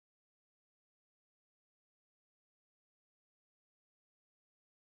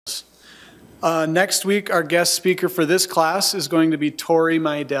Next week, our guest speaker for this class is going to be Tori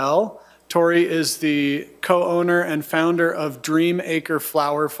Meidel. Tori is the co-owner and founder of Dream Acre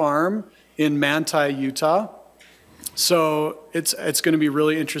Flower Farm in Manti, Utah. So it's going to be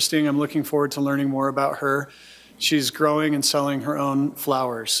really interesting. I'm looking forward to learning more about her. She's growing and selling her own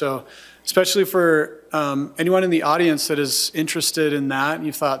flowers. So especially for anyone in the audience that is interested in that, and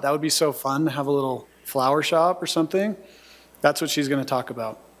you thought that would be so fun to have a little flower shop or something, that's what she's going to talk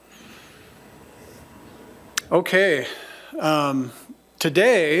about. Okay.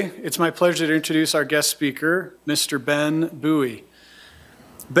 Today, it's my pleasure to introduce our guest speaker, Mr. Ben Buie.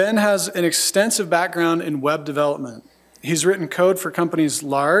 Ben has an extensive background in web development. He's written code for companies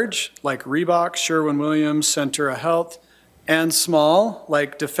large, like Reebok, Sherwin Williams, Centura Health, and small,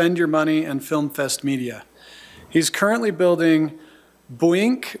 like Defend Your Money and Filmfest Media. He's currently building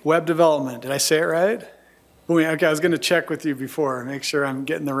Buink Web Development. Did I say it right? Buink. Okay, I was going to check with you before, make sure I'm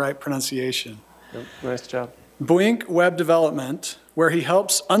getting the right pronunciation. Yep, nice job. Buink Web Development, where he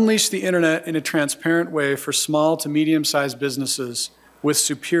helps unleash the internet in a transparent way for small to medium-sized businesses with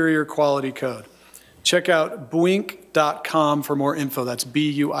superior quality code. Check out buink.com for more info. That's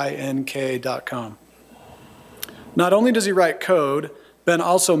buink.com. Not only does he write code, Ben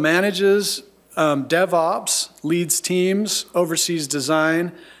also manages DevOps, leads teams, oversees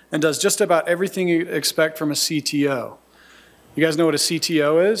design, and does just about everything you'd expect from a CTO. You guys know what a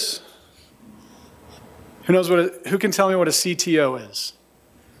CTO is? Who can tell me what a CTO is?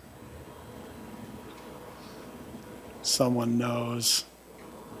 Someone knows.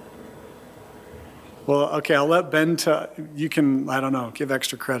 Well, okay, I'll let Ben tell. You can, I don't know, give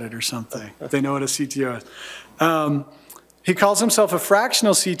extra credit or something. They know what a CTO is. He calls himself a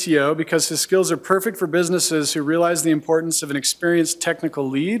fractional CTO because his skills are perfect for businesses who realize the importance of an experienced technical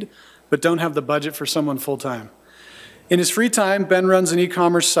lead, but don't have the budget for someone full-time. In his free time, Ben runs an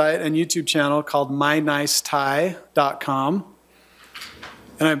e-commerce site and YouTube channel called MyNiceTie.com.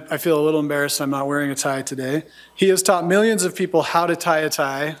 And I feel a little embarrassed I'm not wearing a tie today. He has taught millions of people how to tie a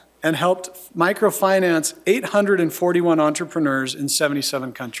tie and helped microfinance 841 entrepreneurs in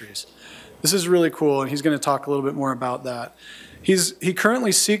 77 countries. This is really cool, and he's going to talk a little bit more about that. He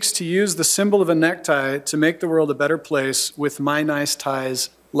currently seeks to use the symbol of a necktie to make the world a better place with MyNiceTie's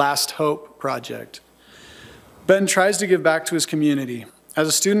Last Hope project. Ben tries to give back to his community. As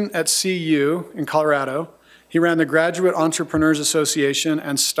a student at CU in Colorado, he ran the Graduate Entrepreneurs Association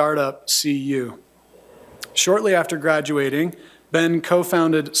and Startup CU. Shortly after graduating, Ben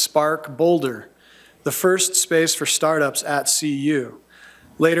co-founded Spark Boulder, the first space for startups at CU.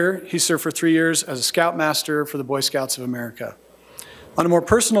 Later, he served for 3 years as a Scoutmaster for the Boy Scouts of America. On a more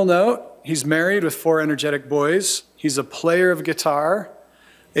personal note, he's married with 4 energetic boys. He's a player of guitar,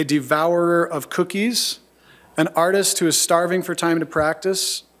 a devourer of cookies, an artist who is starving for time to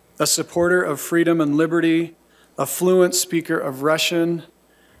practice, a supporter of freedom and liberty, a fluent speaker of Russian,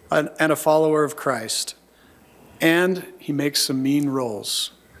 and a follower of Christ. And he makes some mean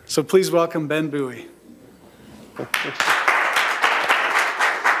rolls. So please welcome Ben Buie.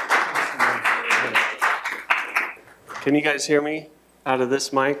 Can you guys hear me out of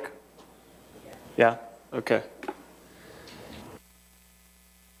this mic? Yeah? Okay.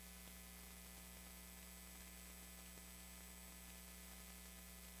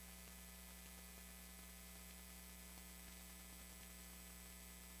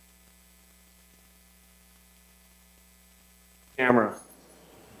 Camera.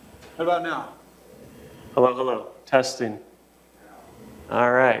 What about now? Hello, hello. Testing.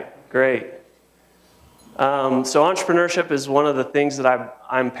 All right, great. So entrepreneurship is one of the things that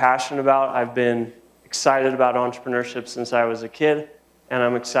I'm passionate about. I've been excited about entrepreneurship since I was a kid, and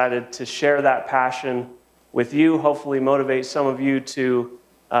I'm excited to share that passion with you, hopefully motivate some of you to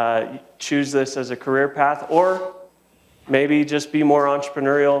choose this as a career path, or maybe just be more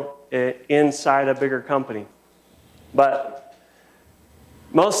entrepreneurial inside a bigger company. But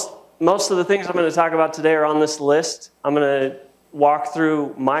most of the things I'm going to talk about today are on this list. I'm going to walk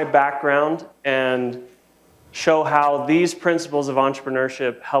through my background and show how these principles of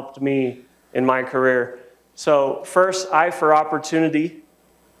entrepreneurship helped me in my career. So first, I for opportunity.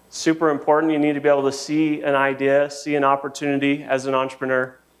 Super important. You need to be able to see an idea, see an opportunity as an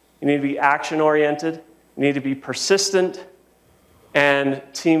entrepreneur. You need to be action-oriented. You need to be persistent and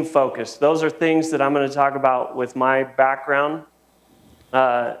team-focused. Those are things that I'm going to talk about with my background.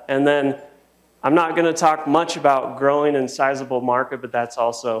 And then I'm not going to talk much about growing in sizable market, but that's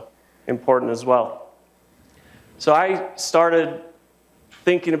also important as well. So I started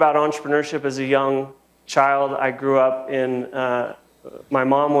thinking about entrepreneurship as a young child. I grew up in, my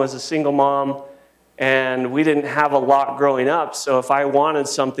mom was a single mom, and we didn't have a lot growing up, so if I wanted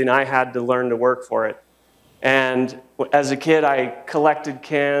something, I had to learn to work for it. And as a kid, I collected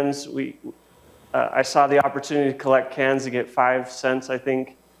cans. I saw the opportunity to collect cans to get 5 cents, I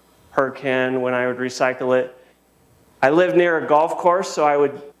think, per can when I would recycle it. I lived near a golf course, so I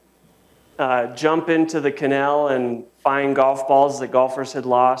would jump into the canal and find golf balls that golfers had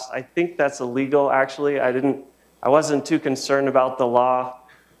lost. I think that's illegal, actually. I wasn't too concerned about the law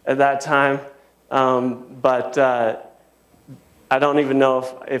at that time, but I don't even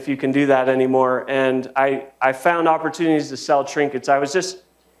know if you can do that anymore. And I found opportunities to sell trinkets. I was just,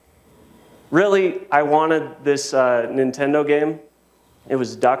 really, I wanted this Nintendo game. It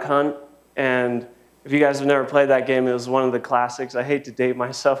was Duck Hunt, and if you guys have never played that game, it was one of the classics. I hate to date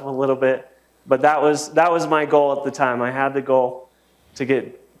myself a little bit, but that was my goal at the time. I had the goal to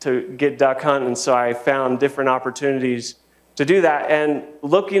get Duck Hunt, and so I found different opportunities to do that. And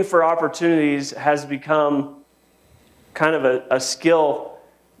looking for opportunities has become kind of a skill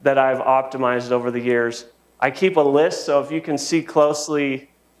that I've optimized over the years. I keep a list, so if you can see closely,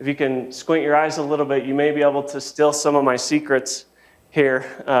 if you can squint your eyes a little bit, you may be able to steal some of my secrets here,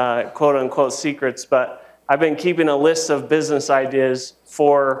 quote unquote secrets, but I've been keeping a list of business ideas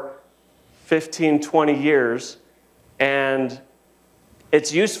for 15, 20 years, and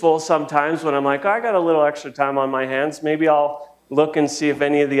it's useful sometimes when I'm like, oh, I got a little extra time on my hands, maybe I'll look and see if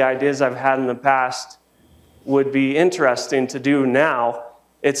any of the ideas I've had in the past would be interesting to do now.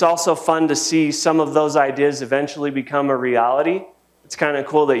 It's also fun to see some of those ideas eventually become a reality. It's kind of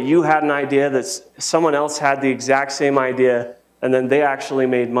cool that you had an idea, that someone else had the exact same idea, and then they actually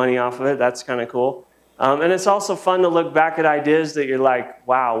made money off of it. That's kind of cool. And it's also fun to look back at ideas that you're like,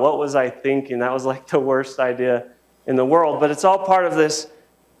 wow, what was I thinking? That was like the worst idea in the world. But it's all part of this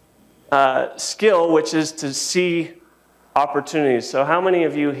skill, which is to see opportunities. So how many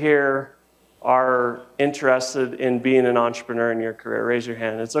of you here are interested in being an entrepreneur in your career? Raise your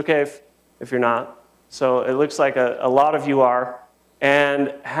hand. It's okay if you're not. So it looks like a lot of you are.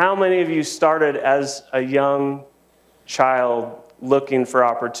 And how many of you started as a young child looking for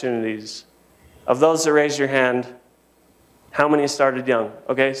opportunities? Of those that raised your hand, how many started young?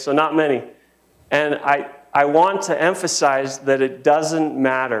 Okay, so not many. And I want to emphasize that it doesn't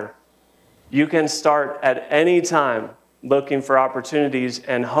matter. You can start at any time looking for opportunities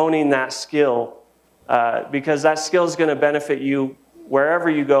and honing that skill, because that skill is going to benefit you wherever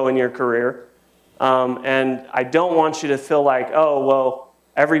you go in your career. And I don't want you to feel like, oh, well,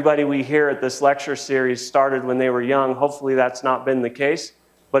 everybody we hear at this lecture series started when they were young. Hopefully that's not been the case.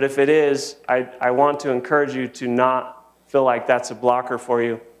 But if it is, I want to encourage you to not feel like that's a blocker for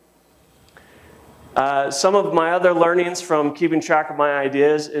you. Some of my other learnings from keeping track of my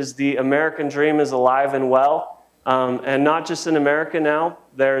ideas is the American dream is alive and well. And not just in America now.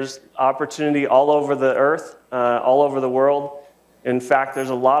 There's opportunity all over the earth, all over the world. In fact,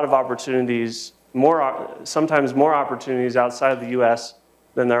 there's a lot of opportunities, sometimes more opportunities outside of the U.S.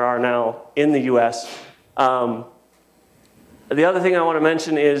 than there are now in the U.S. The other thing I want to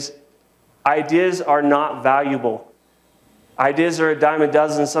mention is ideas are not valuable. Ideas are a dime a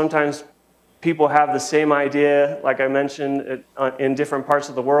dozen. Sometimes people have the same idea, like I mentioned, in different parts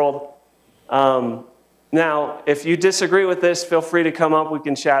of the world. Now, if you disagree with this, feel free to come up. We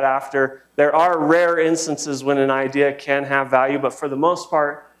can chat after. There are rare instances when an idea can have value, but for the most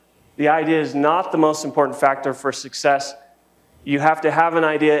part, the idea is not the most important factor for success. You have to have an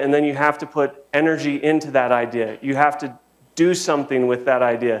idea, and then you have to put energy into that idea. You have to do something with that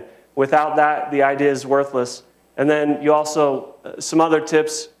idea. Without that, the idea is worthless. And then you also, some other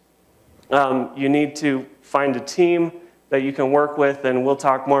tips, you need to find a team that you can work with, and we'll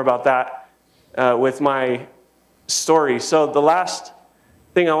talk more about that with my story. So the last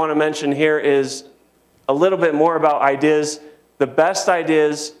thing I want to mention here is a little bit more about ideas. The best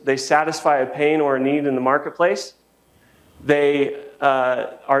ideas, they satisfy a pain or a need in the marketplace. They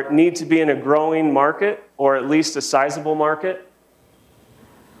need to be in a growing market, or at least a sizable market.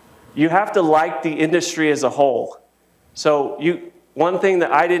 You have to like the industry as a whole. So one thing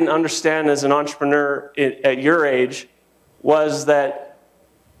that I didn't understand as an entrepreneur at your age was that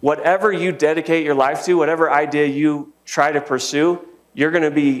whatever you dedicate your life to, whatever idea you try to pursue, your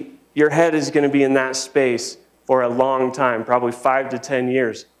head is going to be in that space for a long time, probably 5 to 10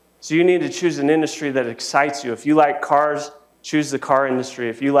 years. So you need to choose an industry that excites you. If you like cars, choose the car industry.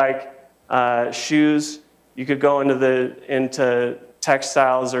 If you like shoes, you could go into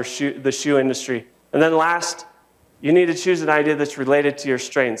textiles or the shoe industry. And then last, you need to choose an idea that's related to your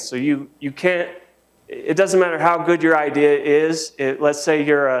strengths. So you can't, it doesn't matter how good your idea is. Let's say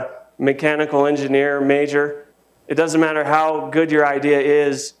you're a mechanical engineer major. It doesn't matter how good your idea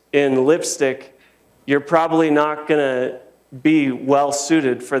is in lipstick. you're probably not going to be well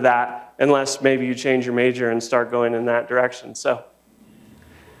suited for that unless maybe you change your major and start going in that direction. So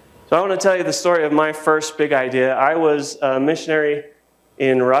I want to tell you the story of my first big idea. I was a missionary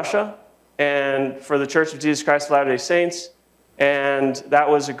in Russia and for the Church of Jesus Christ of Latter-day Saints, and that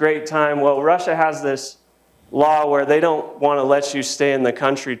was a great time. Well, Russia has this law where they don't want to let you stay in the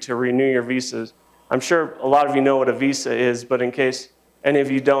country to renew your visas. I'm sure a lot of you know what a visa is, but in case any of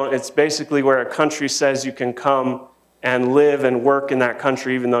you don't, it's basically where a country says you can come and live and work in that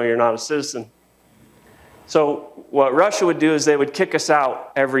country even though you're not a citizen. So what Russia would do is they would kick us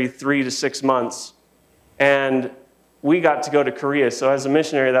out every 3 to 6 months, and we got to go to Korea. So as a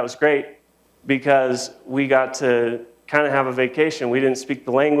missionary, that was great because we got to kind of have a vacation. We didn't speak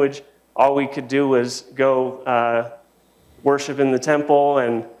the language. All we could do was go worship in the temple.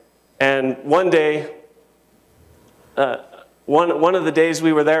 And one day, one of the days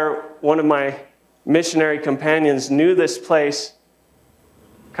we were there, one of my missionary companions knew this place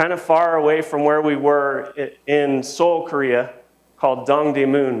kind of far away from where we were in Seoul, Korea, called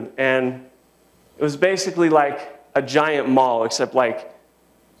Dongdaemun. And it was basically like a giant mall, except like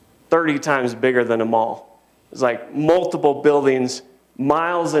 30 times bigger than a mall. It was like multiple buildings,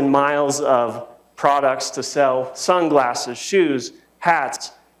 miles and miles of products to sell, sunglasses, shoes,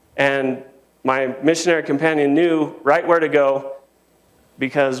 hats. And my missionary companion knew right where to go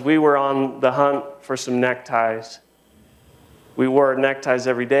because we were on the hunt for some neckties. We wore neckties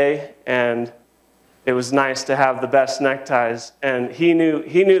every day, and it was nice to have the best neckties. And he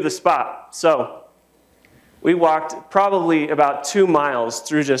knew the spot. So we walked probably about 2 miles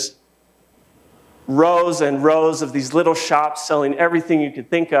through just rows and rows of these little shops selling everything you could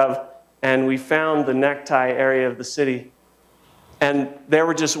think of, and we found the necktie area of the city. And there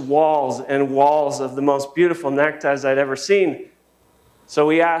were just walls and walls of the most beautiful neckties I'd ever seen. So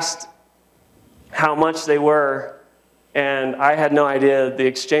we asked how much they were, and I had no idea the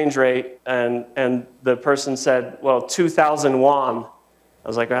exchange rate, and the person said, well, 2,000 won. I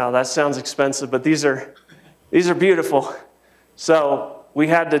was like, wow, that sounds expensive, but these are beautiful. So we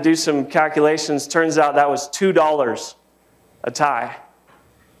had to do some calculations. Turns out that was $2 a tie.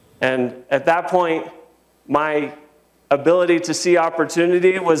 And at that point, my ability to see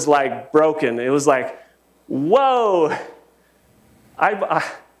opportunity was like broken. It was like, whoa,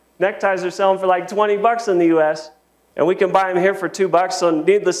 neckties are selling for like 20 bucks in the US, and we can buy them here for $2. So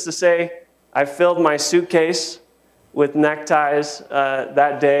needless to say, I filled my suitcase with neckties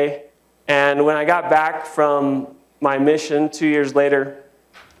that day. And when I got back from my mission 2 years later,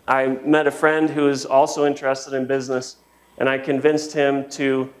 I met a friend who was also interested in business, and I convinced him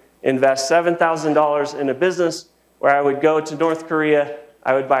to invest $7,000 in a business where I would go to North Korea.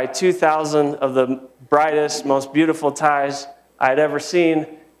 I would buy 2,000 of the brightest, most beautiful ties I had ever seen,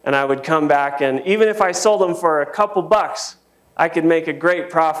 and I would come back, and even if I sold them for a couple bucks, I could make a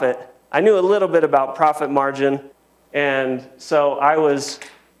great profit. I knew a little bit about profit margin, and so I was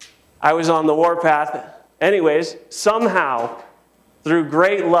on the warpath. Anyways, somehow, through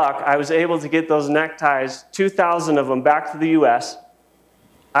great luck, I was able to get those neckties, 2,000 of them, back to the US.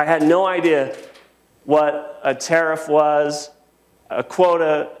 I had no idea what a tariff was, a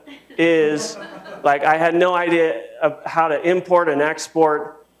quota is. Like, I had no idea of how to import and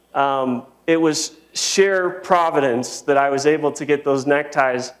export. It was sheer providence that I was able to get those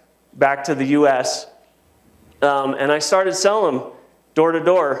neckties back to the US. And I started selling them door to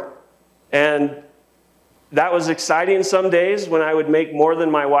door. And that was exciting some days when I would make more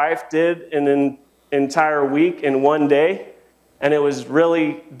than my wife did in an entire week in one day. And it was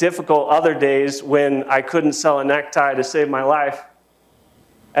really difficult other days when I couldn't sell a necktie to save my life.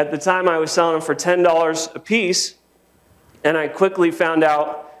 At the time, I was selling them for $10 a piece, and I quickly found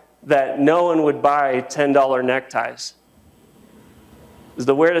out that no one would buy $10 neckties. It was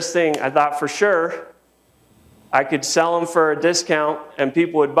the weirdest thing. I thought for sure I could sell them for a discount and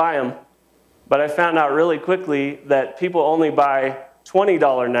people would buy them. But I found out really quickly that people only buy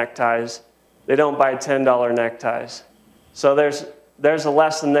 $20 neckties. They don't buy $10 neckties. So there's a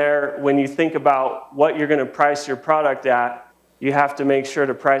lesson there. When you think about what you're going to price your product at, you have to make sure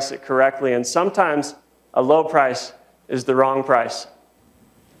to price it correctly. And sometimes a low price is the wrong price.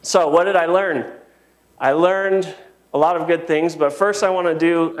 So what did I learn? I learned a lot of good things, but first I want to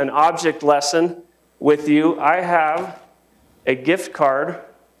do an object lesson with you. I have a gift card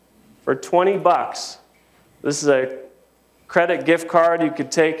for 20 bucks. This is a credit gift card. You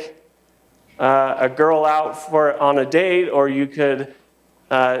could take a girl out on a date, or you could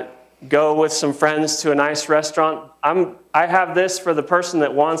go with some friends to a nice restaurant. I have this for the person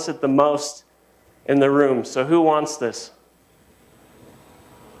that wants it the most in the room. So who wants this?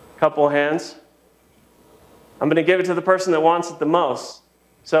 Couple hands. I'm going to give it to the person that wants it the most.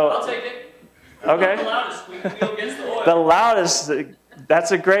 So I'll take it. Okay. The loudest wheel gets the oil. The loudest,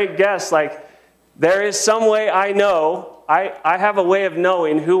 that's a great guess. Like, there is some way I know, I have a way of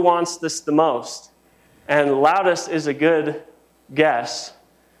knowing who wants this the most. And loudest is a good guess.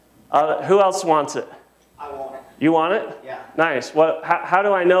 Who else wants it? I want it. You want it? Yeah. Nice. How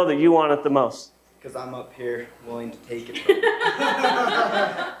do I know that you want it the most? Because I'm up here willing to take it from you.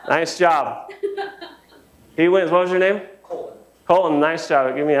 Nice job. He wins. What was your name? Colton. Colton, nice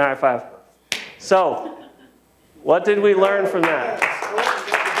job. Give me a high five. So, what did we learn from that?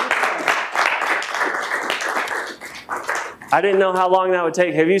 I didn't know how long that would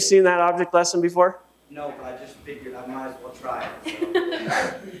take. Have you seen that object lesson before? No, but I just figured I might as well try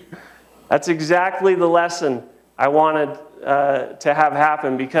it. So. That's exactly the lesson I wanted to have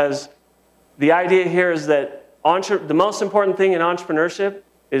happen, because the idea here is that the most important thing in entrepreneurship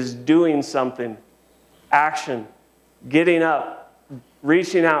is doing something, action, getting up,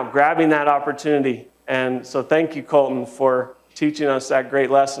 reaching out, grabbing that opportunity. And so thank you, Colton, for teaching us that great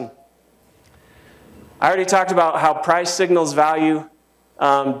lesson. I already talked about how price signals value.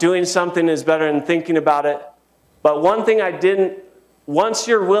 Doing something is better than thinking about it. But one thing I didn't, once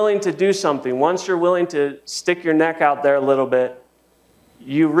you're willing to do something, once you're willing to stick your neck out there a little bit,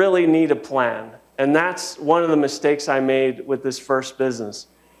 you really need a plan. And that's one of the mistakes I made with this first business.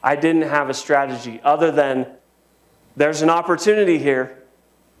 I didn't have a strategy other than there's an opportunity here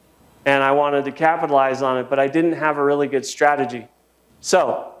and I wanted to capitalize on it, but I didn't have a really good strategy.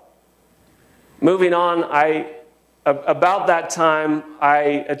 So, moving on, about that time,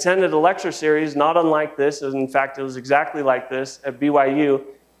 I attended a lecture series, not unlike this. In fact, it was exactly like this at BYU.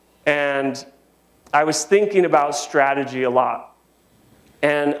 And I was thinking about strategy a lot.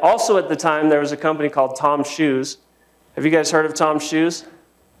 And also at the time, there was a company called Tom's Shoes. Have you guys heard of Tom's Shoes?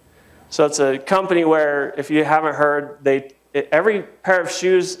 So it's a company where, if you haven't heard, every pair of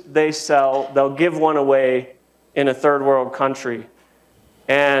shoes they sell, they'll give one away in a third world country.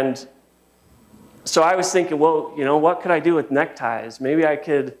 And so I was thinking, well, you know, what could I do with neckties? Maybe I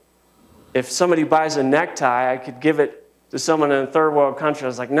could, if somebody buys a necktie, I could give it to someone in a third world country. I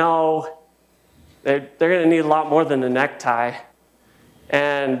was like, no, they're going to need a lot more than a necktie.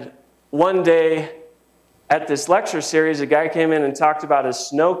 And one day at this lecture series, a guy came in and talked about his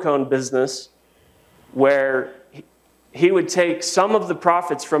snow cone business, where he would take some of the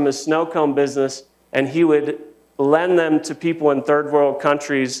profits from his snow cone business and he would lend them to people in third world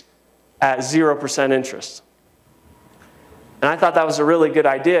countries at 0% interest. And I thought that was a really good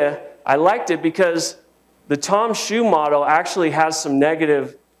idea. I liked it because the Tom Shoe model actually has some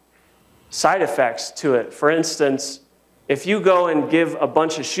negative side effects to it. For instance, if you go and give a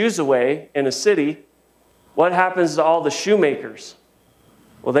bunch of shoes away in a city, what happens to all the shoemakers?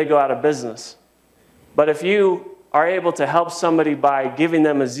 Well, they go out of business. But if you are able to help somebody by giving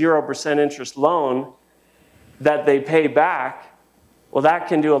them a 0% interest loan that they pay back, well, that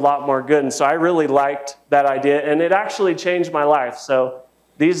can do a lot more good. And so I really liked that idea, and it actually changed my life. So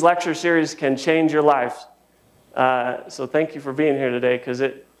these lecture series can change your life. So thank you for being here today, because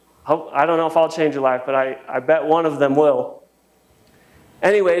I don't know if I'll change your life, but I bet one of them will.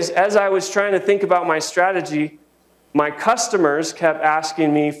 Anyways, as I was trying to think about my strategy, my customers kept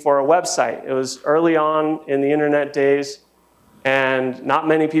asking me for a website. It was early on in the internet days, and not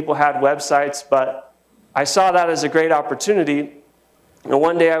many people had websites, but I saw that as a great opportunity. And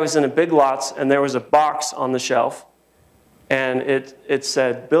one day I was in a Big Lots, and there was a box on the shelf, and it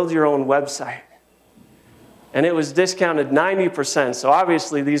said, build your own website. And it was discounted 90%, so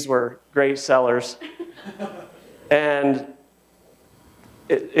obviously these were great sellers. And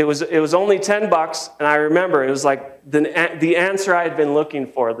it was only $10, and I remember it was like the answer I had been looking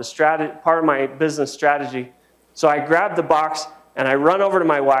for, part of my business strategy. So I grabbed the box, and I run over to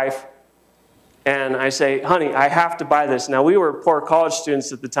my wife, and I say, honey, I have to buy this. Now, we were poor college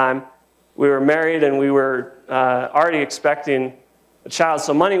students at the time. We were married, and we were already expecting a child,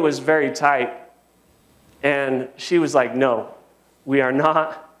 so money was very tight. And she was like, no, we are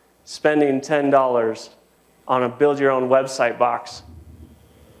not spending $10 on a build-your-own website box.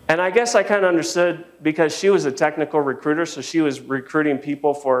 And I guess I kind of understood, because she was a technical recruiter, so she was recruiting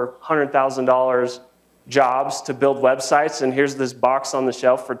people for $100,000 jobs to build websites, and here's this box on the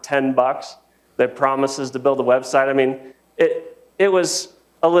shelf for $10 that promises to build a website. I mean, it was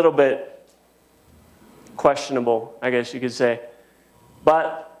a little bit questionable, I guess you could say.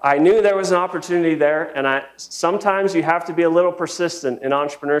 But I knew there was an opportunity there, and sometimes you have to be a little persistent in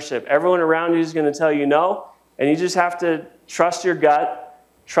entrepreneurship. Everyone around you is going to tell you no, and you just have to trust your gut,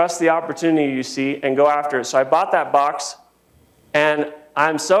 trust the opportunity you see, and go after it. So I bought that box, and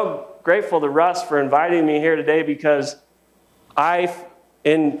I'm so grateful to Russ for inviting me here today because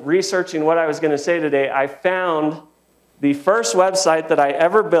in researching what I was going to say today, I found the first website that I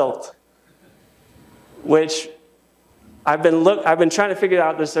ever built, which I've been trying to figure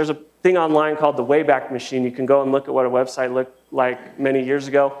out this. There's a thing online called the Wayback Machine. You can go and look at what a website looked like many years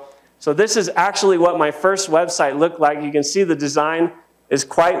ago. So this is actually what my first website looked like. You can see the design is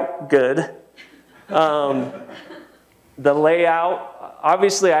quite good. The layout,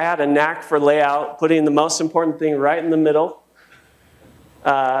 obviously I had a knack for layout, putting the most important thing right in the middle.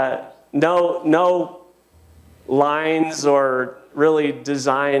 No lines or really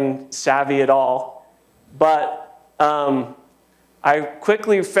design savvy at all. But I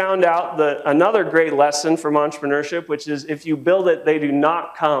quickly found out another great lesson from entrepreneurship, which is if you build it, they do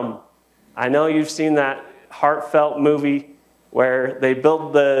not come. I know you've seen that heartfelt movie where they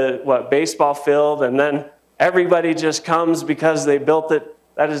build the baseball field and then everybody just comes because they built it.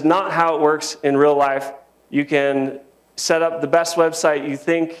 That is not how it works in real life. You can set up the best website you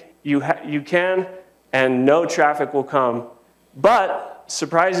think you can, and no traffic will come. But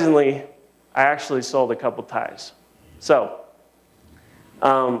surprisingly, I actually sold a couple ties. So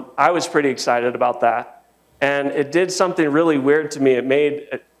I was pretty excited about that. And it did something really weird to me. It made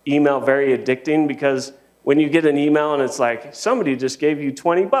email very addicting because when you get an email and it's like, somebody just gave you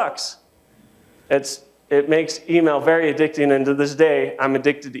 20 bucks. It makes email very addicting, and to this day, I'm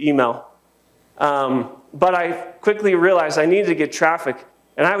addicted to email. But I quickly realized I needed to get traffic,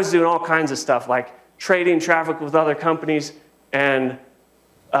 and I was doing all kinds of stuff, like trading traffic with other companies and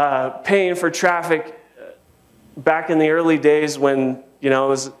paying for traffic back in the early days when there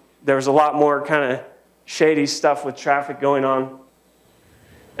was a lot more kind of shady stuff with traffic going on.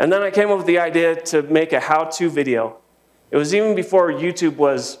 And then I came up with the idea to make a how-to video. It was even before YouTube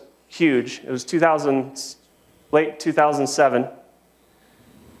was huge. It was late 2007.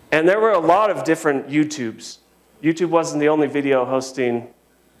 And there were a lot of different YouTubes. YouTube wasn't the only video hosting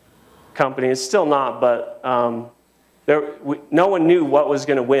company. It's still not, but no one knew what was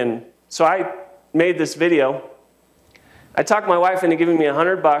going to win. So I made this video. I talked my wife into giving me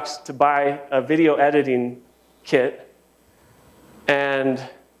 $100 to buy a video editing kit. And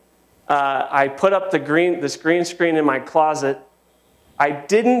I put up this green screen in my closet. I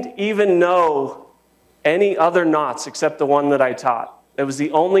didn't even know any other knots except the one that I taught. It was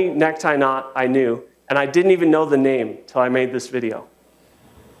the only necktie knot I knew, and I didn't even know the name till I made this video.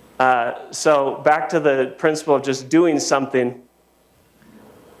 So back to the principle of just doing something.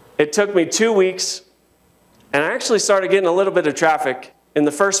 It took me 2 weeks, and I actually started getting a little bit of traffic. In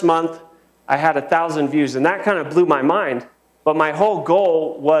the first month, I had 1,000 views, and that kind of blew my mind. But my whole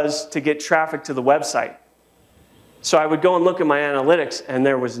goal was to get traffic to the website. So I would go and look at my analytics, and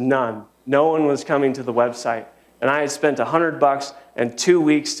there was none. No one was coming to the website. And I had spent $100 and 2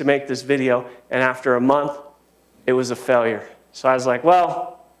 weeks to make this video, and after a month, it was a failure. So I was like,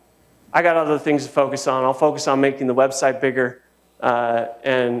 well, I got other things to focus on. I'll focus on making the website bigger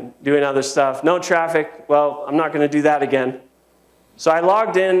and doing other stuff. No traffic, well, I'm not going to do that again. So I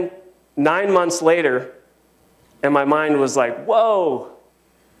logged in 9 months later, and my mind was like, whoa,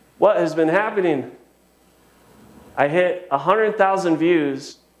 what has been happening? I hit 100,000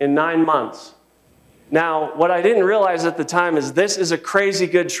 views in 9 months. Now, what I didn't realize at the time is this is a crazy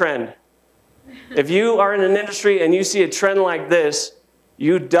good trend. If you are in an industry and you see a trend like this,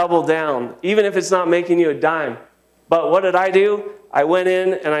 you double down, even if it's not making you a dime. But what did I do? I went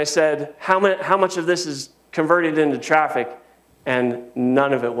in and I said, how much of this is converted into traffic? And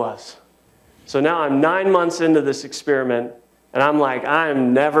none of it was. So now I'm 9 months into this experiment, and I'm like,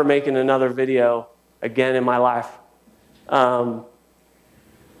 I'm never making another video again in my life. I'm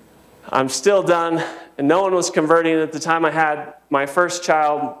still done, and no one was converting. At the time I had my first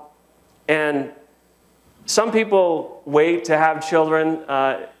child, and some people wait to have children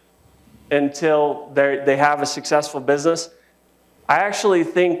until they have a successful business. I actually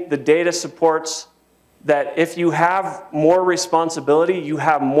think the data supports that if you have more responsibility, you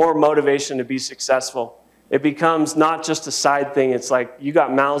have more motivation to be successful. It becomes not just a side thing. It's like you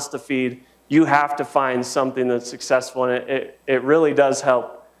got mouths to feed. You have to find something that's successful, and it really does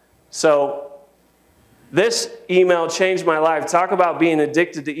help. So this email changed my life. Talk about being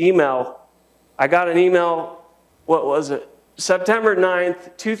addicted to email. I got an email, what was it? September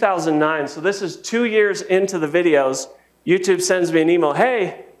 9th, 2009. So this is 2 years into the videos. YouTube sends me an email.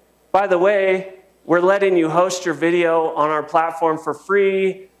 Hey, by the way, we're letting you host your video on our platform for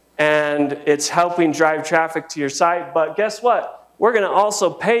free, and it's helping drive traffic to your site. But guess what? We're going to also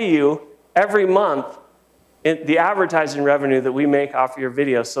pay you every month in the advertising revenue that we make off of your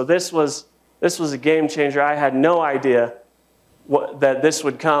videos. So this was a game changer. I had no idea that this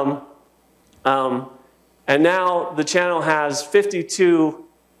would come. And now the channel has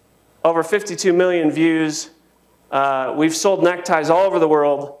over 52 million views. We've sold neckties all over the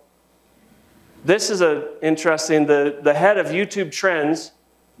world. This is interesting. The head of YouTube Trends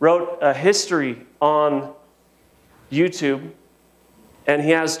wrote a history on YouTube, and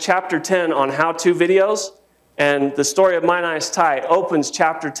he has chapter 10 on how-to videos, and the story of MyNiceTie opens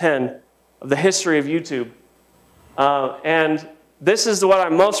chapter 10 of the history of YouTube. And this is what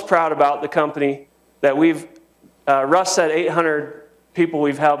I'm most proud about the company, that Russ said 800 people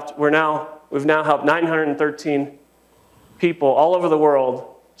we've helped. We've now helped 913 people all over the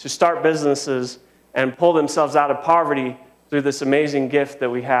world to start businesses and pull themselves out of poverty through this amazing gift that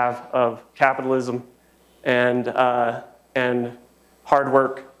we have of capitalism and hard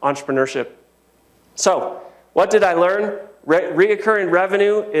work, entrepreneurship. So, what did I learn? Reoccurring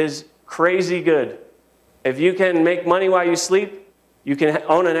revenue is crazy good. If you can make money while you sleep, you can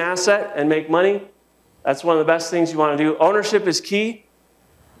own an asset and make money. That's one of the best things you want to do. Ownership is key.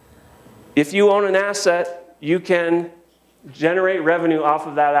 If you own an asset, you can generate revenue off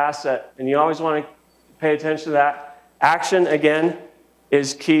of that asset, and you always want to pay attention to that. Action, again,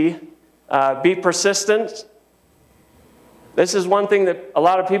 is key. Be persistent. This is one thing that a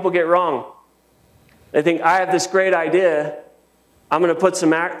lot of people get wrong. They think, I have this great idea, I'm going to put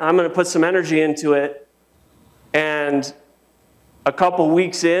some energy into it, and a couple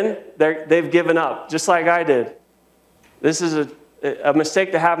weeks in, they've given up, just like I did. This is a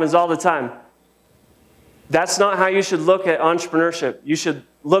mistake that happens all the time. That's not how you should look at entrepreneurship. You should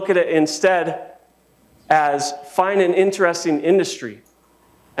look at it instead as find an interesting industry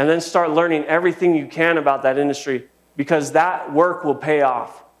and then start learning everything you can about that industry, because that work will pay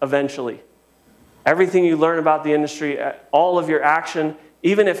off eventually. Everything you learn about the industry, all of your action,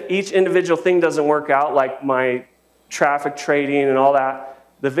 even if each individual thing doesn't work out, like my traffic trading and all that,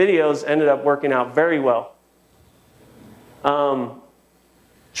 the videos ended up working out very well.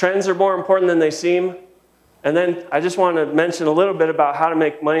 Trends are more important than they seem. And then I just want to mention a little bit about how to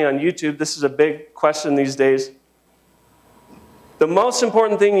make money on YouTube. This is a big question these days. The most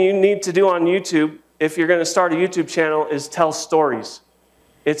important thing you need to do on YouTube, if you're going to start a YouTube channel, is tell stories.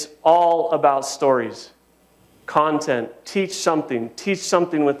 It's all about stories. Content. Teach something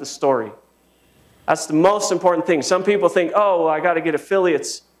with the story. That's the most important thing. Some people think, oh, I got to get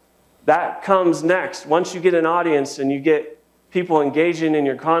affiliates. That comes next. Once you get an audience and you get people engaging in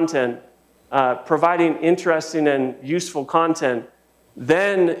your content, providing interesting and useful content,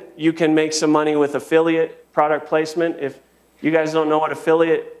 then you can make some money with affiliate product placement. If you guys don't know what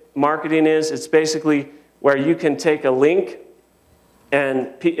affiliate marketing is, it's basically where you can take a link,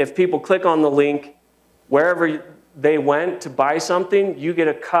 and if people click on the link, wherever they went to buy something, you get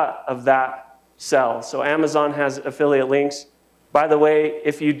a cut of that sell. So Amazon has affiliate links. By the way,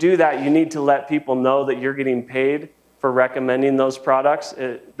 if you do that, you need to let people know that you're getting paid for recommending those products.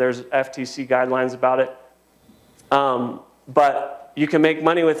 There's FTC guidelines about it. But you can make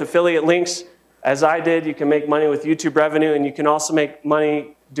money with affiliate links, as I did. You can make money with YouTube revenue, and you can also make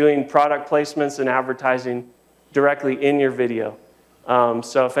money doing product placements and advertising directly in your video.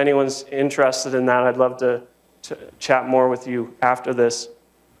 So if anyone's interested in that, I'd love to chat more with you after this.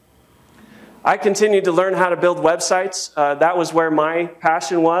 I continued to learn how to build websites. That was where my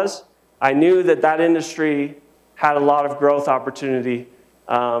passion was. I knew that industry had a lot of growth opportunity.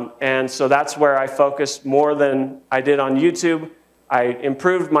 And so that's where I focused more than I did on YouTube. I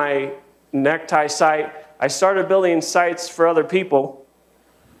improved my necktie site. I started building sites for other people.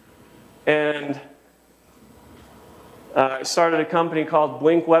 And I started a company called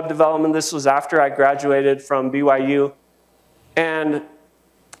Buink Web Development. This was after I graduated from BYU. And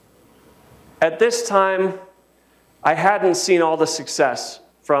at this time, I hadn't seen all the success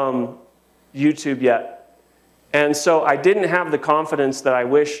from YouTube yet. And so I didn't have the confidence that I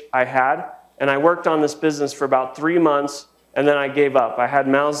wish I had. And I worked on this business for about 3 months, and then I gave up. I had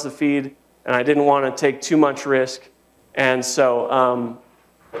mouths to feed, and I didn't want to take too much risk. And so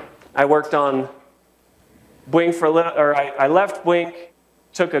I worked on Buink for a little, or I left Buink,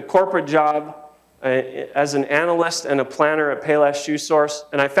 took a corporate job as an analyst and a planner at Payless Shoe Source,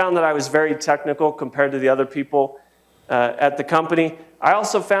 and I found that I was very technical compared to the other people at the company. I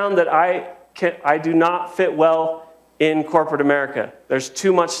also found that I do not fit well in corporate America. There's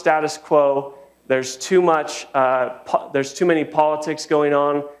too much status quo. There's too many politics going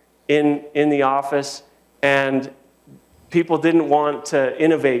on in the office, and people didn't want to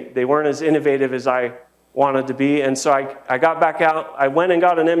innovate. They weren't as innovative as I wanted to be, and so I got back out. I went and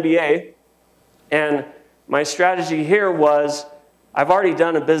got an MBA, and my strategy here was, I've already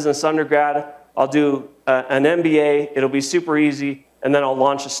done a business undergrad. I'll do an MBA. It'll be super easy. and then I'll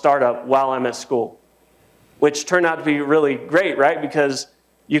launch a startup while I'm at school, which turned out to be really great, right? Because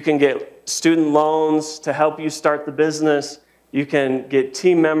you can get student loans to help you start the business. You can get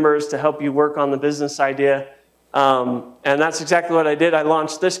team members to help you work on the business idea. And that's exactly what I did. I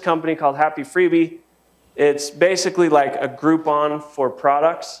launched this company called Happy Freebie. It's basically like a Groupon for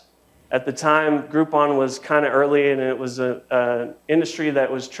products. At the time, Groupon was kind of early, and it was an industry that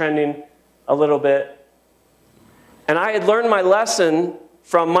was trending a little bit. And I had learned my lesson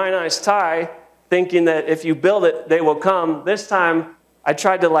from MyNiceTie, thinking that if you build it, they will come. This time, I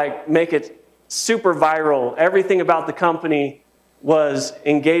tried to like make it super viral. Everything about the company was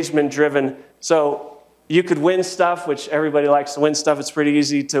engagement driven. So you could win stuff, which everybody likes to win stuff. It's pretty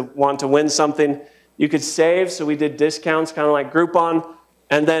easy to want to win something. You could save, so we did discounts, kind of like Groupon.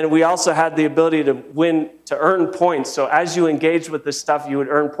 And then we also had the ability to earn points. So as you engage with this stuff, you would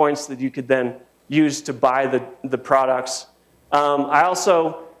earn points that you could then use to buy the products. I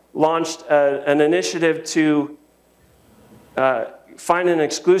also launched an initiative to find an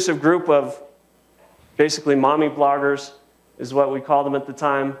exclusive group of basically mommy bloggers, is what we called them at the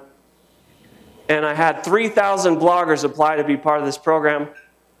time. And I had 3,000 bloggers apply to be part of this program.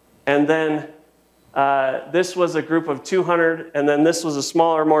 And then this was a group of 200, and then this was a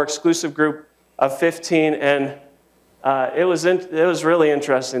smaller, more exclusive group of 15. And it was really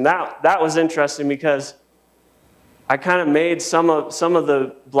interesting. That was interesting because I kind of made some of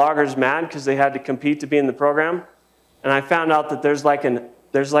the bloggers mad because they had to compete to be in the program. And I found out that there's like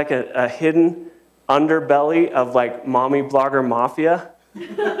a hidden underbelly of like mommy blogger mafia.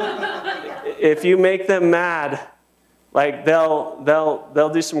 If you make them mad, like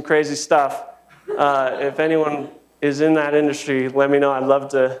they'll do some crazy stuff. If anyone is in that industry, let me know. I'd love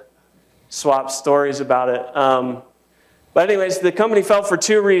to swap stories about it. But anyways, the company fell for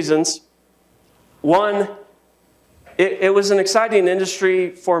two reasons. One, it was an exciting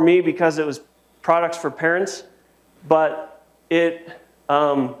industry for me because it was products for parents, but it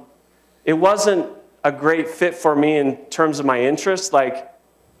wasn't a great fit for me in terms of my interests. Like,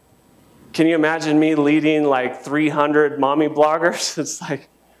 can you imagine me leading like 300 mommy bloggers? It's like,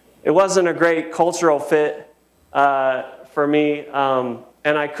 it wasn't a great cultural fit for me,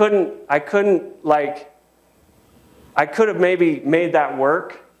 and I could have maybe made that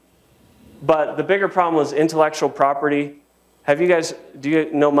work, but the bigger problem was intellectual property. Do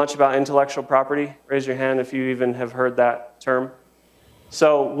you know much about intellectual property? Raise your hand if you even have heard that term.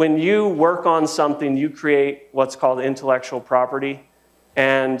 So when you work on something, you create what's called intellectual property,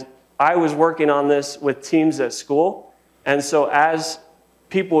 and I was working on this with teams at school, and so as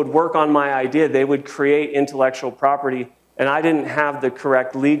people would work on my idea, they would create intellectual property, and I didn't have the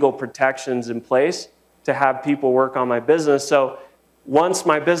correct legal protections in place to have people work on my business. So once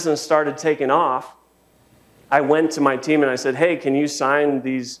my business started taking off, I went to my team and I said, hey, can you sign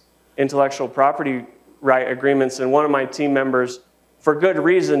these intellectual property right agreements? And one of my team members, for good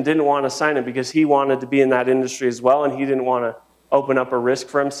reason, didn't want to sign it because he wanted to be in that industry as well, and he didn't want to open up a risk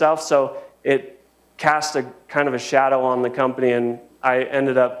for himself. So it cast a kind of a shadow on the company, and I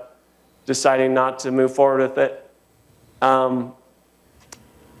ended up deciding not to move forward with it.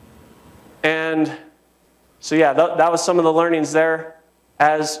 And so yeah, that was some of the learnings there.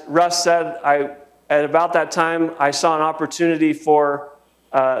 As Russ said, at about that time, I saw an opportunity for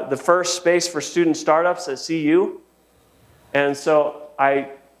the first space for student startups at CU. And so I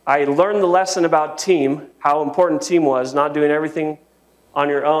learned the lesson about team, how important team was, not doing everything on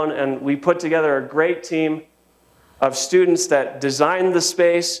your own. And we put together a great team of students that designed the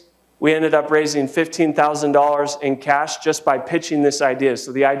space. We ended up raising $15,000 in cash just by pitching this idea.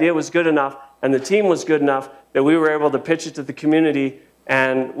 So the idea was good enough and the team was good enough that we were able to pitch it to the community,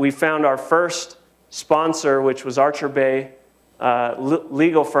 and we found our first sponsor, which was Archer Bay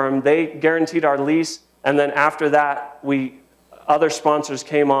legal firm. They guaranteed our lease, and then after that, other sponsors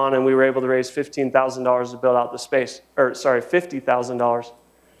came on, and we were able to raise $15,000 to build out the space, or sorry, $50,000.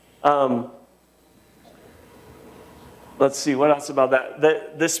 Let's see, what else about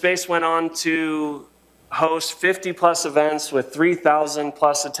that? This space went on to host 50 plus events with 3,000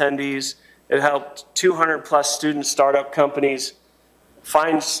 plus attendees. It helped 200 plus student startup companies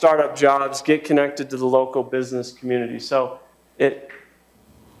find startup jobs, get connected to the local business community. So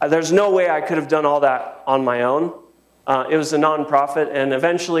there's no way I could have done all that on my own. It was a nonprofit, and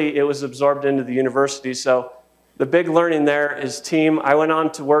eventually it was absorbed into the university. So the big learning there is team. I went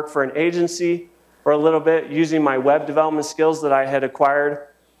on to work for an agency for a little bit using my web development skills that I had acquired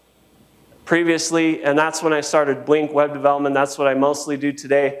previously, and that's when I started Buink Web Development. That's what I mostly do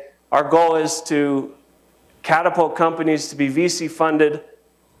today. Our goal is to catapult companies to be VC funded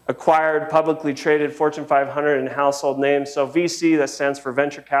acquired publicly traded Fortune 500 and household names. So VC, that stands for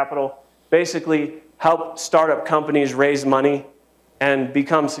venture capital, basically help startup companies raise money and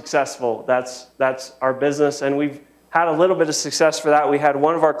become successful. That's our business, and we've had a little bit of success for that. We had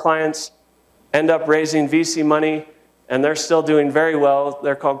one of our clients end up raising VC money, and they're still doing very well.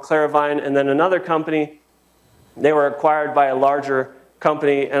 They're called Claravine. And then another company, they were acquired by a larger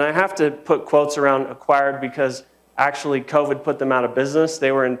company, and I have to put quotes around acquired because actually COVID put them out of business.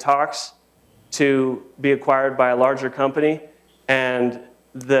 They were in talks to be acquired by a larger company, and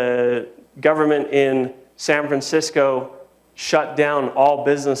the government in San Francisco shut down all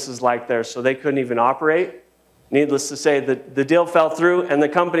businesses like theirs, so they couldn't even operate. Needless to say, the deal fell through, and the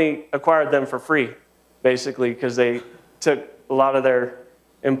company acquired them for free, basically, because they took a lot of their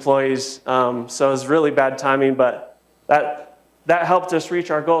employees. So it was really bad timing, but that helped us reach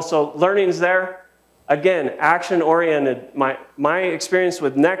our goal. So learning's there. Again, action-oriented. My experience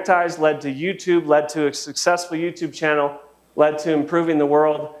with neckties led to YouTube, led to a successful YouTube channel, led to improving the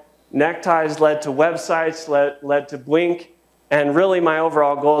world. Neckties led to websites, led to Buink. And really my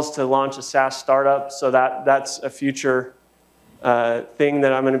overall goal is to launch a SaaS startup. So that's a future thing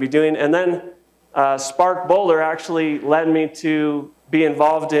that I'm going to be doing. And then Spark Boulder actually led me to be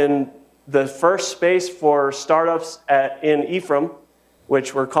involved in the first space for startups in Ephraim,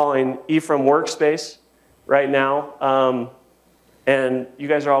 which we're calling Ephraim Workspace right now. And you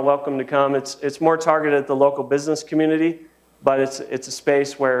guys are all welcome to come. It's more targeted at the local business community, but it's a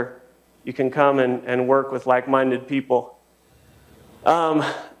space where you can come and work with like-minded people.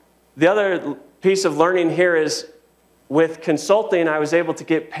 The other piece of learning here is with consulting, I was able to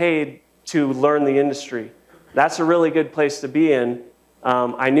get paid to learn the industry. That's a really good place to be in.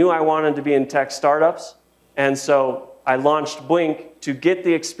 I knew I wanted to be in tech startups, and so I launched Buink to get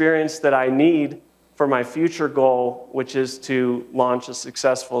the experience that I need for my future goal, which is to launch a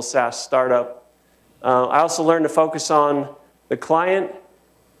successful SaaS startup. I also learned to focus on the client,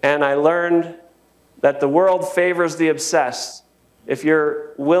 and I learned that the world favors the obsessed. If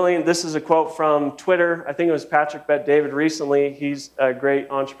you're willing, this is a quote from Twitter. I think it was Patrick Bet-David recently. He's a great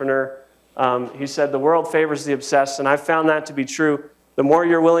entrepreneur. He said, the world favors the obsessed, and I found that to be true. The more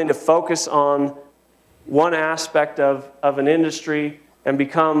you're willing to focus on one aspect of an industry and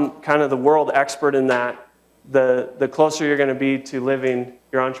become kind of the world expert in that, the closer you're going to be to living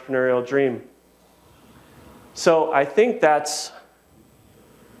your entrepreneurial dream. So I think that's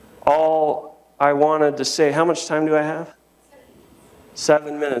all I wanted to say. How much time do I have?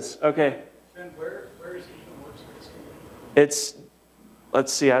 7 minutes. Okay. And where is Ephraim Workspace? It's,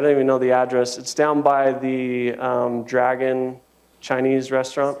 let's see, I don't even know the address. It's down by the Dragon Chinese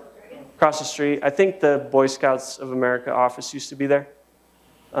restaurant across the street. I think the Boy Scouts of America office used to be there.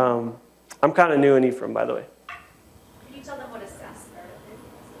 I'm kind of new in Ephraim, by the way. Can you tell them what a SaaS startup is?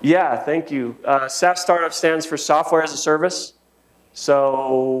 Yeah, thank you. SaaS startup stands for software as a service.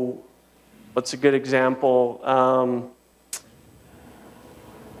 So what's a good example?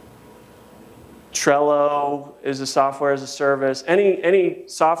 Trello is a software as a service. Any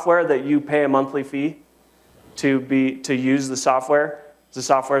software that you pay a monthly fee to use the software, it's a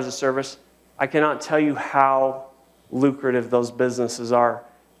software as a service. I cannot tell you how lucrative those businesses are.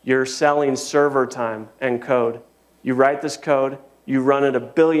 You're selling server time and code. You write this code, you run it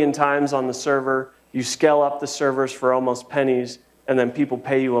 1 billion times on the server, you scale up the servers for almost pennies, and then people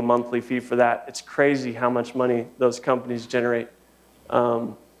pay you a monthly fee for that. It's crazy how much money those companies generate.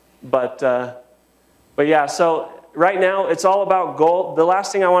 But yeah, so right now it's all about goal. The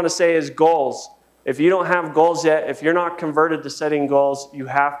last thing I want to say is goals. If you don't have goals yet, if you're not converted to setting goals, you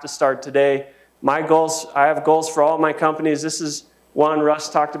have to start today. My goals, I have goals for all my companies. This is one Russ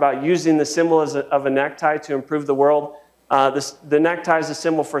talked about, using the symbol of a necktie to improve the world. The necktie is a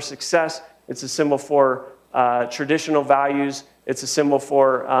symbol for success. It's a symbol for traditional values. It's a symbol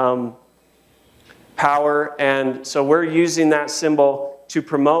for power. And so we're using that symbol to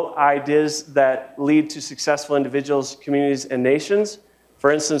promote ideas that lead to successful individuals, communities, and nations.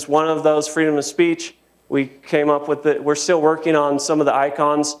 For instance, one of those, freedom of speech, we came up with it. We're still working on some of the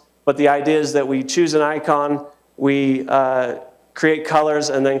icons, but the idea is that we choose an icon, we create colors,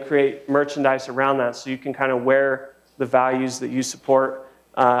 and then create merchandise around that so you can kind of wear the values that you support.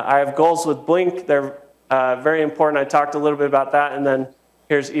 I have goals with Buink. They're very important. I talked a little bit about that, and then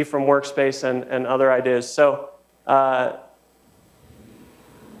here's Ephraim Workspace and other ideas. So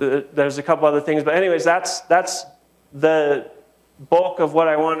there's a couple other things, but anyways, that's the bulk of what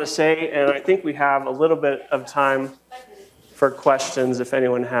I want to say, and I think we have a little bit of time for questions if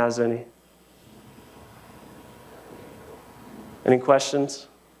anyone has any. Any questions?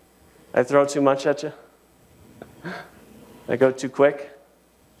 I throw too much at you? I go too quick?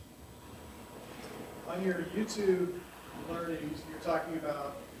 on your YouTube learnings, you're talking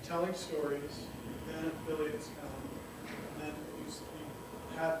about telling stories, then affiliates come, and then you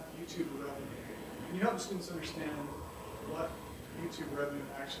have YouTube revenue. Can you help students understand what YouTube revenue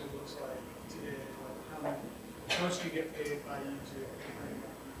actually looks like today? Like how much do you get paid by YouTube?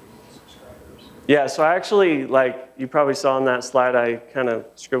 Subscribers? Yeah, so I actually, like you probably saw on that slide, I kind of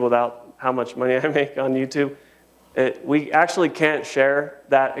scribbled out how much money I make on YouTube. We actually can't share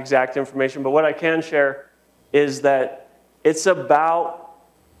that exact information, but what I can share is that it's about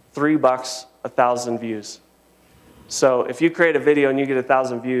 $3 a 1,000 views. So if you create a video and you get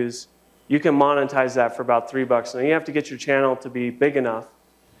 1,000 views, you can monetize that for about $3. Now you have to get your channel to be big enough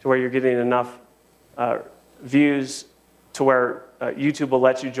to where you're getting enough views to where YouTube will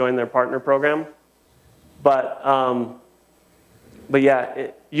let you join their partner program. But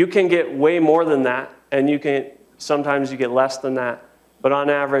yeah, you can get way more than that, and sometimes you get less than that. But on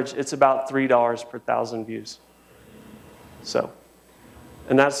average, it's about $3 per 1,000 views. So,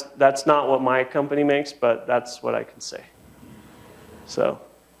 and that's not what my company makes, but that's what I can say. So,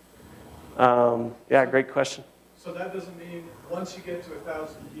 yeah, great question. So that doesn't mean once you get to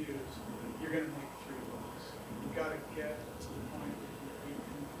 1,000 views, you're going to make $3. You got to get to the point where you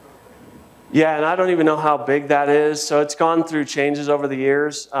can program. Yeah, and I don't even know how big that is. So it's gone through changes over the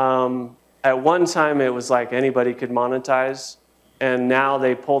years. At one time, it was like anybody could monetize. And now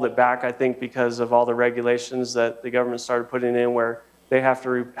they pulled it back, I think, because of all the regulations that the government started putting in where they have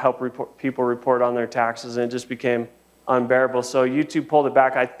to help people report on their taxes, and it just became unbearable. So YouTube pulled it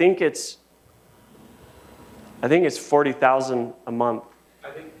back. I think it's 40,000 a month. I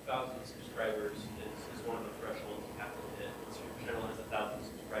think 1,000 subscribers is one of the thresholds you have to hit. So your channel has 1,000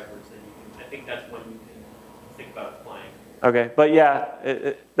 subscribers, then I think that's when you can think about applying. Okay, but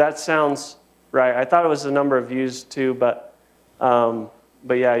yeah, that sounds right. I thought it was the number of views too, but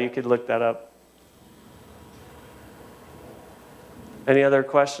yeah, you could look that up. Any other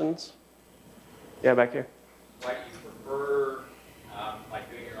questions? Yeah, back here. Why do you prefer like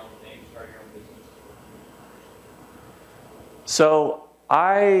doing your own thing, starting your own business? So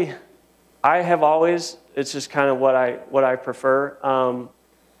I have always, it's just kind of what I prefer.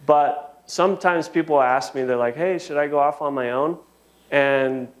 But sometimes people ask me, they're like, hey, should I go off on my own?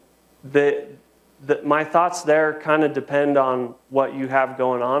 And my thoughts there kind of depend on what you have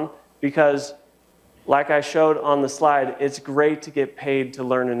going on, because like I showed on the slide, it's great to get paid to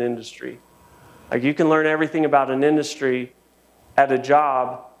learn an industry. Like you can learn everything about an industry at a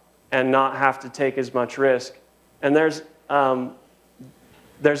job and not have to take as much risk. And there's another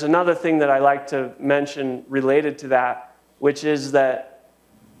thing that I like to mention related to that, which is that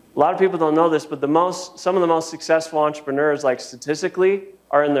a lot of people don't know this, but some of the most successful entrepreneurs, like statistically,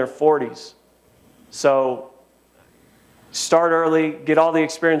 are in their 40s. So start early, get all the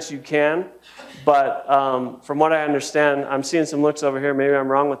experience you can. But from what I understand, I'm seeing some looks over here. Maybe I'm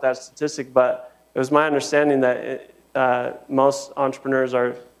wrong with that statistic, but it was my understanding that most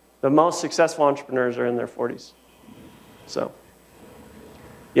successful entrepreneurs are in their 40s. So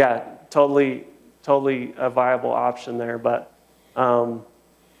yeah, totally a viable option there. But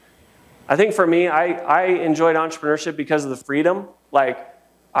I think for me, I enjoyed entrepreneurship because of the freedom. Like,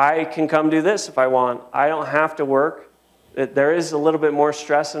 I can come do this if I want. I don't have to work. There is a little bit more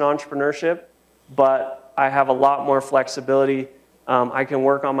stress in entrepreneurship, but I have a lot more flexibility. I can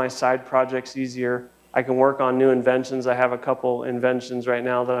work on my side projects easier. I can work on new inventions. I have a couple inventions right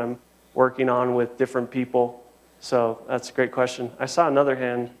now that I'm working on with different people. So that's a great question. I saw another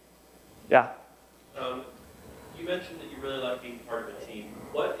hand. Yeah? You mentioned that you really like being part of a team.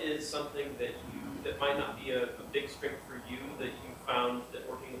 What is something that might not be a big strength for you that you found that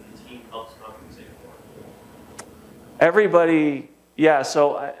working with a team helps compensate for? Everybody, yeah,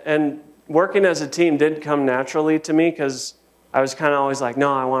 and working as a team did come naturally to me because I was kind of always like,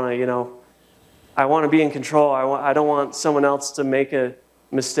 no, I want to be in control. I don't want someone else to make a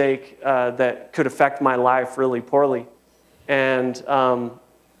mistake that could affect my life really poorly. And,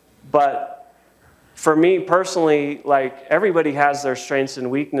 but for me personally, like everybody has their strengths and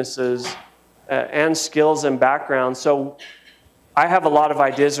weaknesses and skills and background. So I have a lot of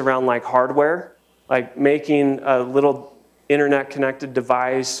ideas around like hardware, like making a little internet connected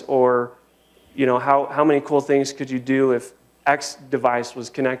device, or how many cool things could you do if X device was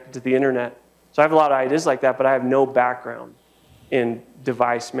connected to the internet. So I have a lot of ideas like that, but I have no background in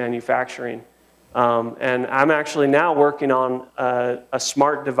device manufacturing. And I'm actually now working on a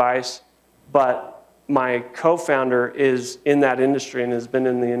smart device, but my co-founder is in that industry and has been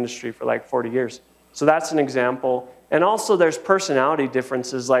in the industry for like 40 years. So that's an example. And also there's personality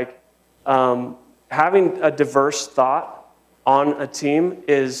differences, like having a diverse thought on a team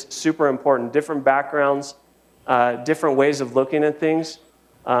is super important. Different backgrounds, different ways of looking at things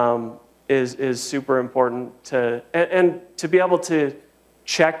is super important and to be able to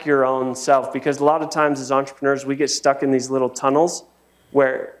check your own self, because a lot of times as entrepreneurs we get stuck in these little tunnels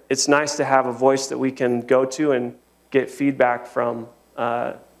where it's nice to have a voice that we can go to and get feedback from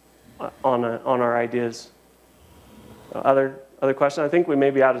on our ideas. Other questions? I think we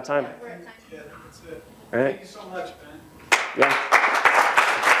may be out of time. Yeah, that's it. All right. Thank you so much, Ben. Yeah.